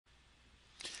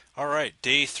All right,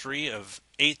 day 3 of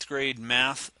 8th grade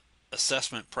math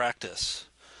assessment practice.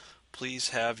 Please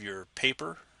have your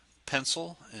paper,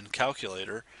 pencil, and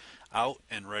calculator out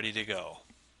and ready to go.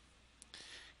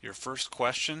 Your first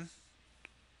question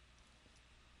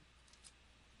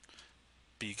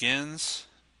begins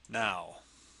now.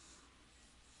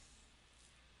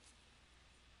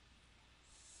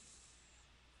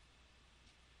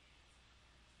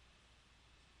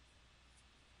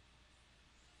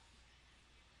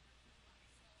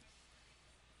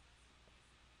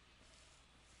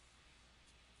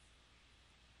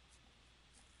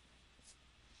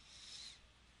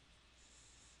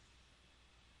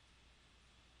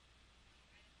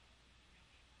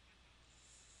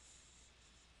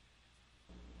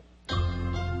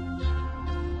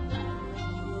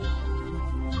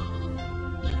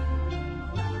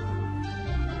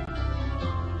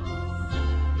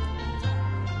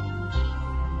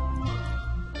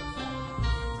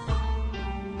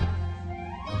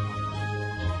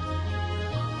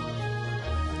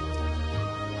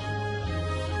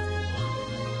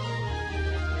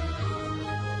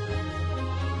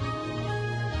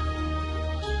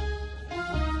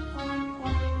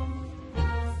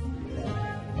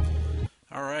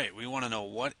 All right, we want to know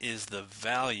what is the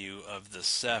value of the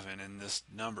 7 in this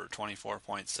number,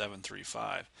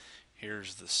 24.735.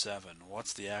 Here's the 7.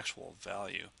 What's the actual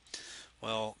value?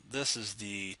 Well, this is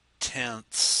the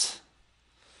tenths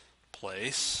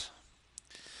place.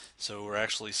 So we're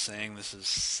actually saying this is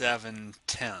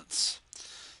 7/10.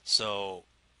 So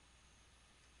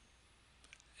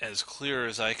as clear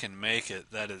as I can make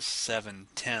it, that is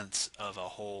 7/10 of a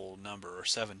whole number, or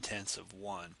 7/10 of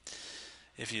 1.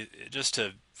 If you just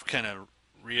to kind of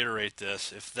reiterate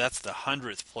this, if that's the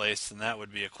hundredth place, then that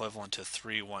would be equivalent to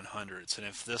 3/100ths, and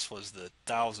if this was the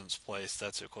thousandths place,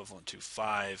 that's equivalent to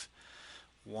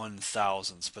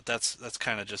 5/1000ths. But that's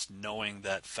kind of just knowing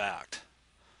that fact.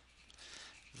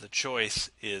 The choice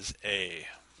is A.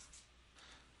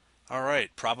 All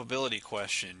right, probability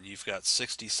question. You've got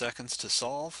 60 seconds to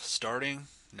solve, starting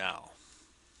now.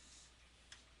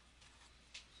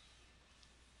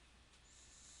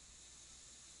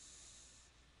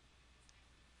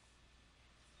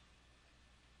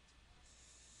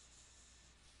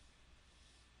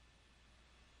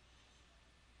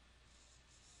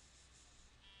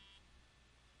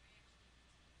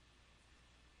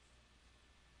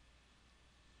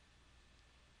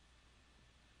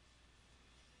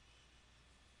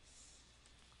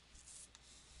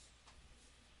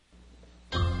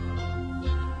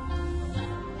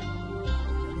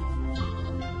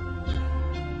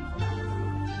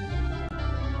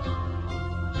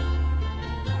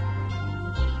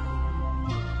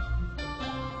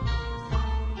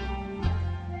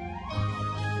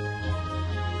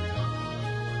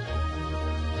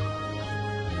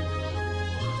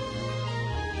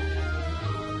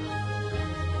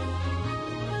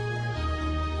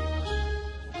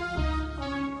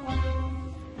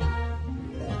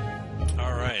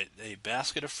 All right, a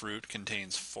basket of fruit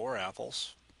contains 4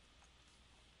 apples,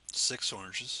 6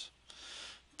 oranges,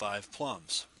 5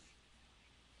 plums.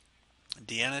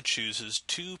 Deanna chooses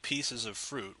 2 pieces of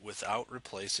fruit without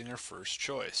replacing her first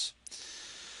choice.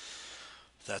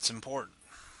 That's important.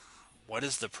 What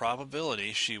is the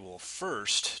probability she will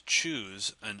first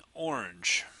choose an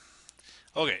orange?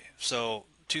 Okay, so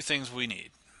 2 things we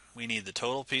need. We need the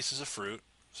total pieces of fruit.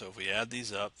 So if we add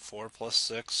these up, 4 plus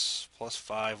 6 plus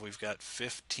 5, we've got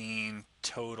 15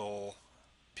 total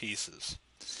pieces.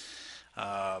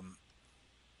 How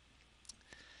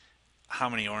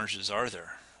many oranges are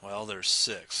there? Well, there's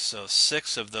 6. So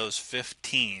 6 of those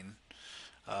 15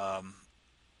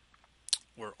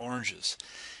 were oranges.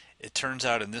 It turns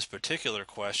out in this particular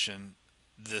question,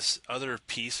 this other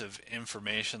piece of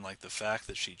information, like the fact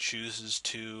that she chooses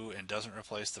 2 and doesn't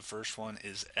replace the first one,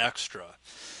 is extra.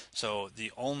 So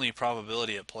the only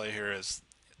probability at play here is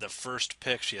the first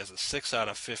pick. She has a 6 out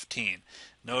of 15.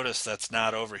 Notice that's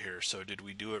not over here. So did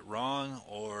we do it wrong,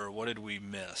 or what did we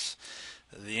miss?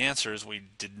 The answer is we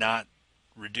did not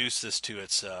reduce this to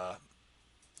its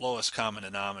lowest common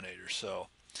denominator.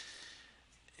 So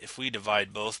if we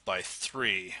divide both by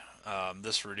 3,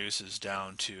 this reduces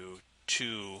down to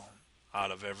 2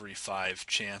 out of every 5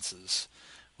 chances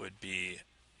would be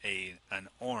an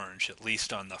orange, at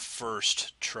least on the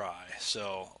first try.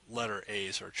 So letter A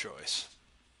is our choice.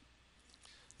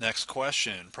 Next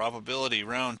question, probability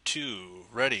round 2.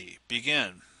 Ready,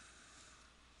 begin.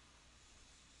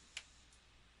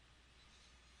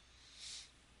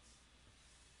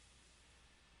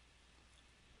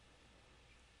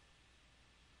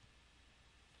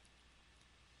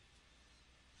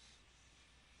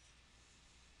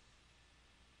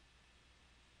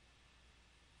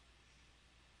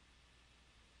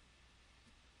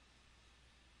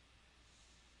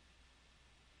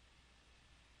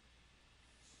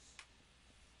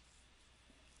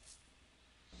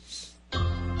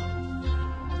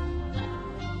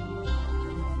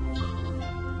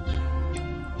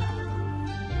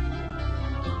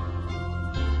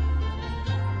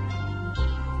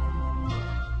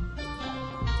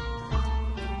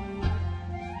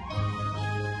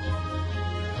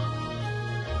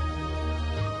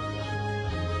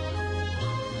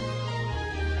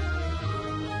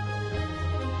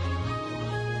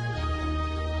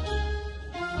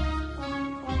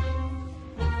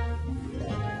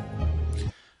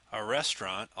 A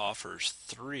restaurant offers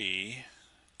 3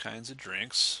 kinds of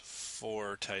drinks,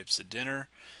 4 types of dinner,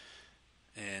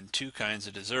 and 2 kinds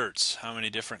of desserts. How many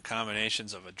different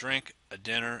combinations of a drink, a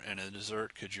dinner, and a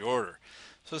dessert could you order?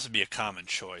 So this would be a common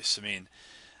choice. I mean,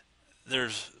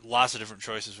 there's lots of different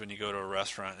choices when you go to a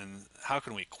restaurant, and how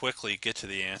can we quickly get to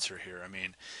the answer here? I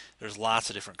mean, there's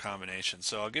lots of different combinations.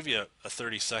 So I'll give you a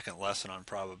 30-second lesson on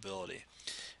probability.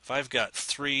 If I've got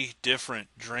 3 different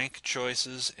drink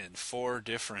choices and 4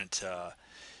 different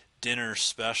dinner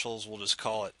specials, we'll just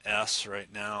call it S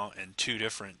right now, and 2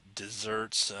 different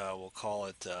desserts, we'll call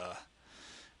it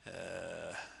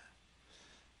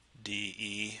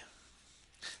DE.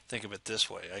 Think of it this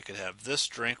way: I could have this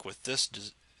drink with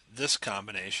this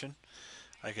combination.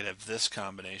 I could have this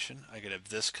combination. I could have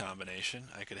this combination.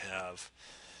 I could have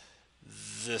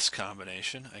this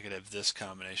combination. I could have this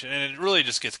combination. And it really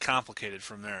just gets complicated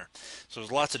from there. So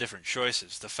there's lots of different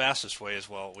choices. The fastest way is,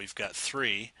 well, we've got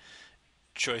 3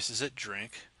 choices at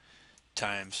drink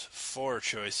times 4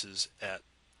 choices at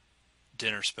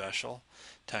dinner special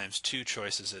times 2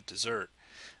 choices at dessert.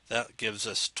 That gives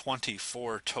us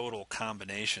 24 total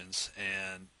combinations,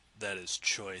 and that is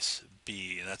choice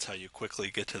B. And that's how you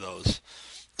quickly get to those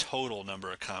total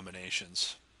number of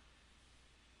combinations.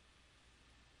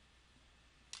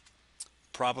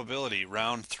 Probability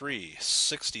round 3,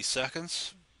 60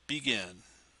 seconds, begin.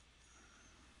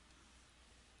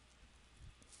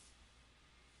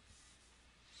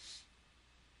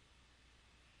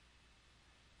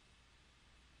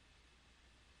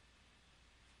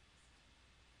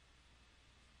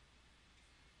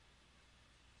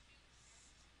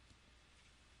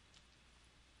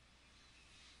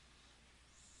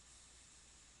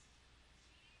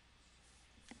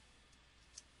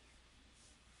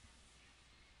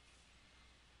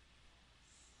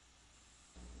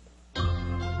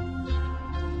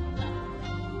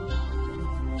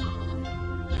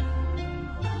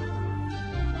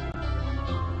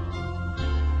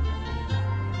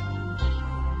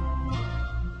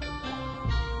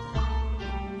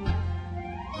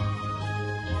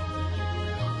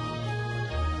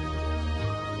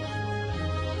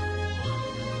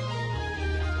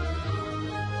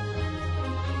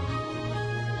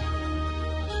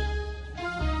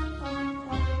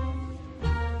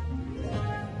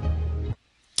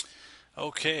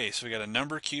 Okay, so we got a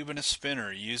number cube and a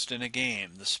spinner used in a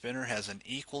game. The spinner has an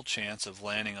equal chance of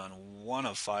landing on one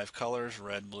of 5 colors: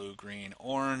 red, blue, green,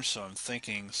 orange. So I'm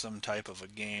thinking some type of a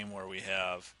game where we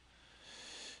have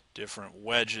different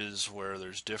wedges where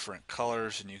there's different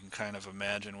colors, and you can kind of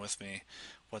imagine with me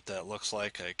what that looks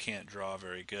like. I can't draw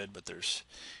very good, but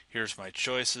here's my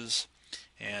choices,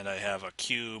 and I have a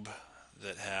cube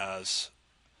that has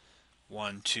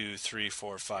 1, 2, 3,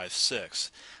 4, 5,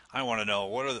 6. I want to know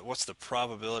what's the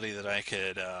probability that I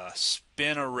could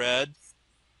spin a red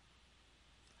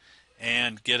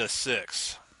and get a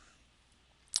 6.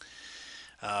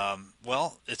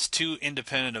 Well, it's 2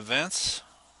 independent events,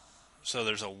 so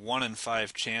there's a 1 in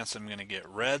 5 chance I'm going to get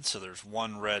red, so there's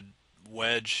 1 red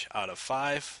wedge out of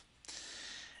 5.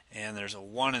 And there's a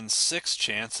 1 in 6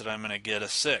 chance that I'm going to get a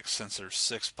 6, since there's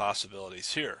 6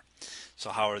 possibilities here. So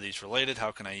how are these related?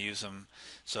 How can I use them?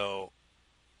 So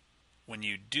when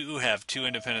you do have 2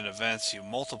 independent events, you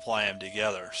multiply them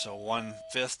together. So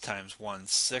 1/5 times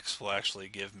 1/6 will actually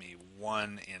give me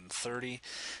 1 in 30.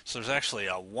 So there's actually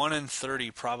a 1 in 30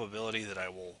 probability that I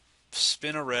will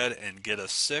spin a red and get a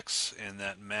 6, and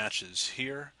that matches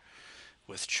here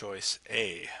with choice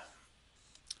A.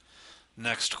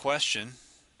 Next question.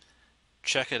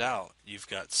 Check it out. You've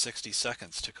got 60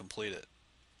 seconds to complete it.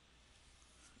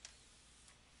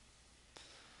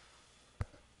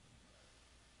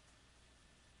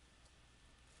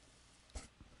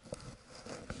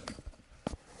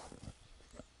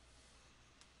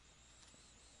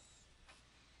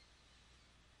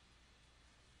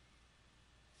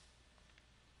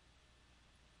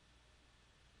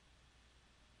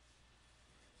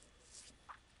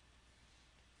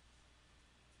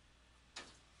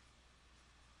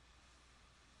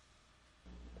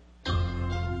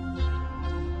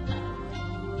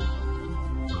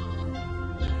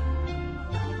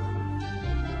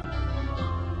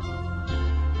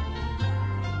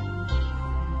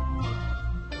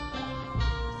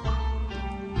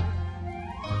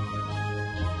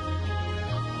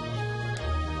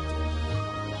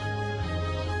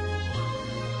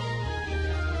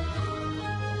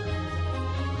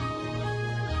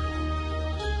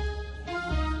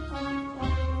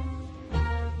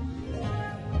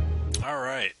 All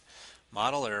right,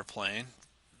 model airplane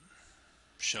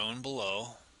shown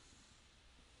below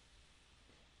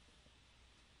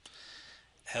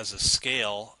has a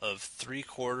scale of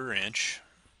 3/4 inch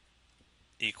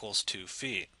equals 2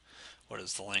 feet. What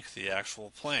is the length of the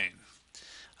actual plane?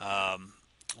 Um,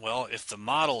 well, if the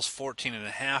model's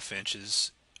 14.5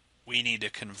 inches, we need to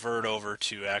convert over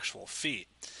to actual feet.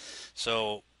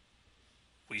 So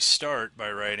we start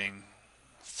by writing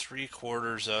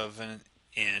 3/4 of an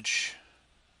inch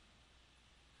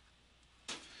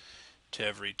to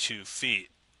every 2 feet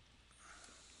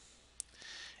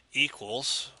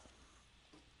equals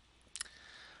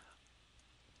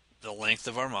the length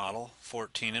of our model,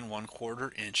 14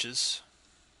 1/4 inches,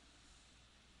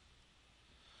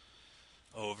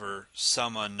 over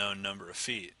some unknown number of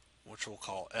feet, which we'll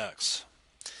call x.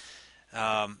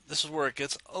 This is where it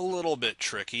gets a little bit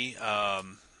tricky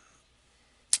because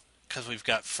we've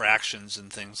got fractions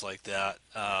and things like that.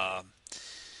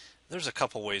 There's a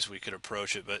couple ways we could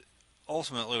approach it, but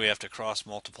ultimately we have to cross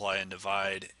multiply and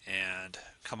divide and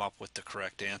come up with the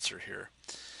correct answer here.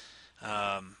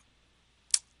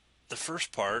 The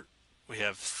first part, we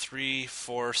have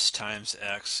 3/4 times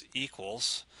x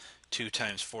equals 2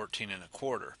 times 14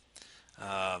 1/4.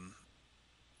 I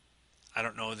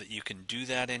don't know that you can do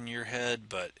that in your head,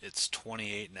 but it's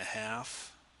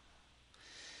 28.5.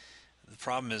 The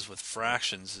problem is with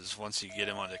fractions is once you get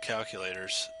them onto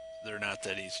calculators, they're not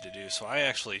that easy to do. So I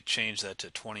actually changed that to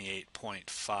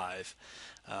 28.5.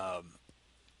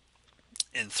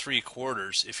 And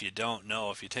 3/4, if you don't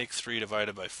know, if you take 3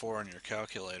 divided by 4 on your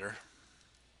calculator,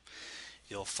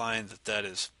 you'll find that that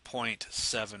is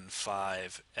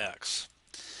 0.75x.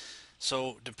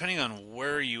 So depending on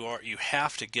where you are, you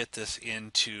have to get this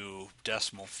into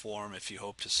decimal form if you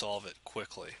hope to solve it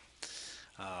quickly.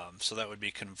 So that would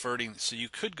be converting. So you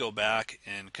could go back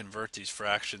and convert these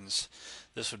fractions.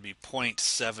 This would be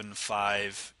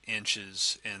 0.75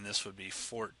 inches, and this would be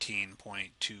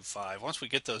 14.25. Once we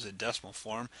get those in decimal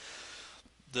form,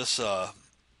 this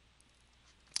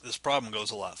problem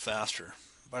goes a lot faster.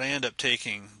 But I end up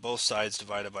taking both sides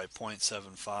divided by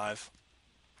 0.75,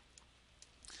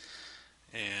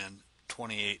 and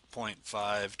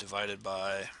 28.5 divided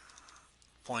by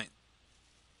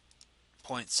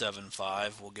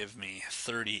 0.75 will give me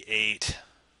 38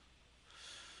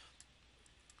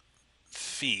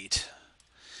 feet,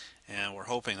 and we're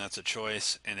hoping that's a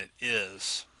choice, and it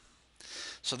is.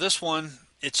 So this one,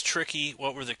 it's tricky.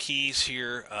 What were the keys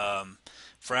here?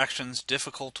 Fractions,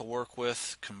 difficult to work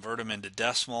with. Convert them into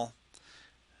decimal,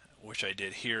 which I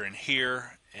did here and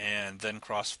here, and then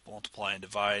cross multiply and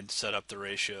divide, set up the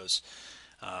ratios.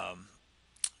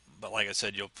 But like I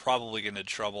said, you'll probably get into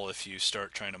trouble if you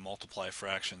start trying to multiply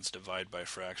fractions, divide by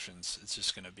fractions. It's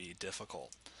just going to be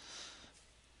difficult.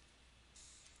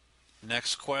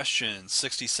 Next question,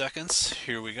 60 seconds.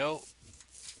 Here we go.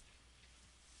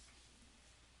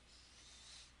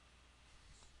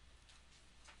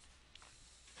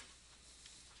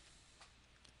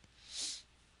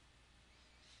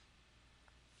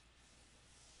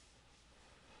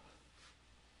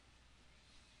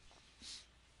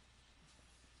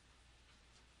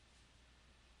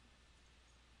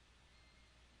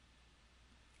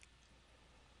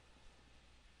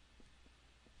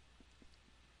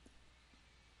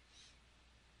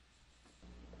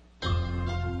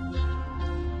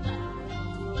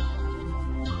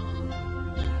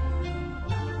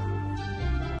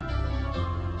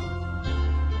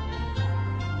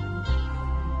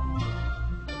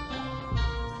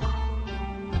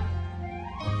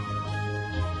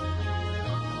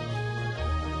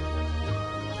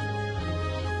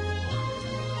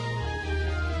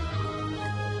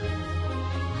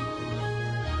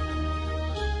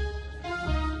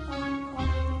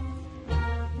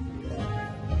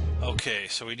 Okay,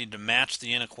 so we need to match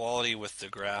the inequality with the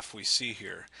graph we see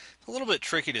here. It's a little bit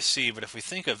tricky to see, but if we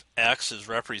think of x as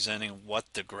representing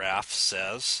what the graph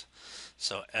says,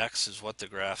 so x is what the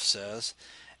graph says,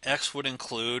 x would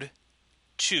include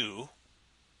 2,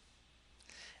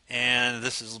 and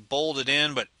this is bolded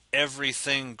in, but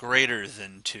everything greater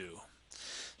than 2.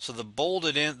 So the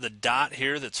bolded in, the dot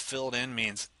here that's filled in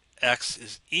means x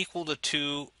is equal to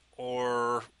 2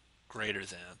 or greater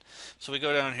than. So we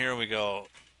go down here and we go,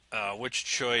 which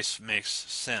choice makes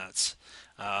sense?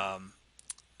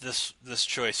 This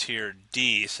choice here,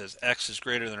 D, says x is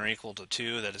greater than or equal to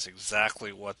 2. That is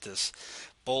exactly what this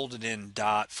bolded in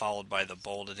dot followed by the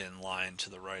bolded in line to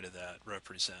the right of that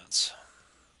represents.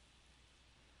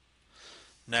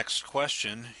 Next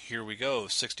question, here we go,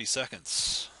 60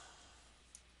 seconds.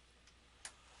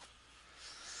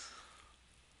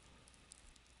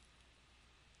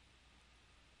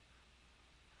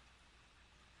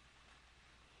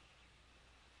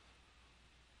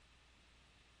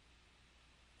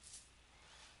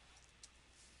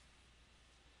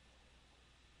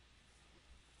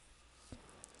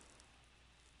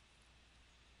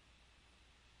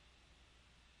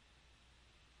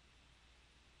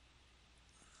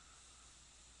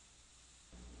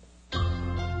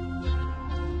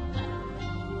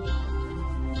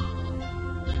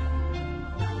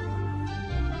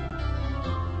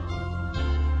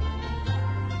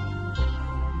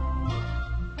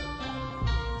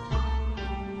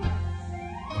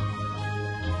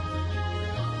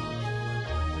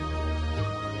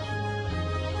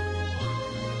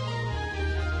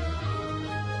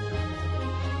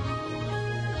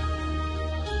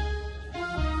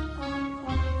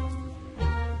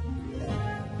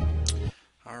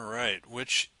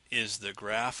 is the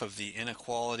graph of the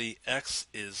inequality x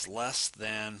is less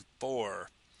than 4.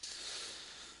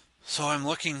 So I'm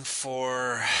looking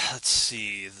for, let's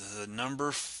see, the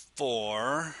number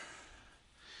 4.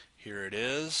 Here it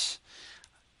is.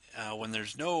 When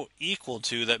there's no equal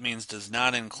to, that means does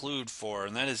not include 4,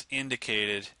 and that is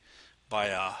indicated by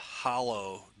a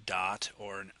hollow dot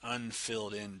or an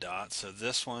unfilled in dot. So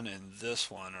this one and this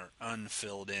one are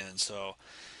unfilled in. So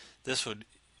this would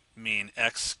mean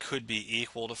x could be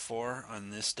equal to 4 on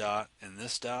this dot and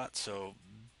this dot. So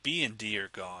B and D are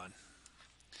gone.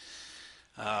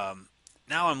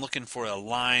 Now I'm looking for a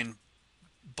line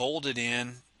bolded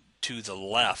in to the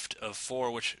left of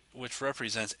 4, which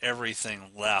represents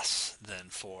everything less than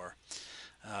 4.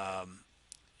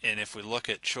 And if we look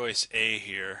at choice A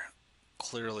here,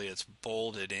 clearly it's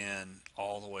bolded in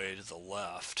all the way to the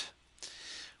left,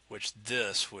 which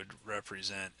this would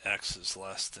represent x is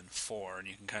less than 4, and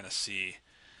you can kind of see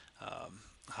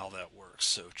how that works.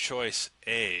 So choice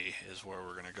A is where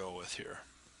we're going to go with here.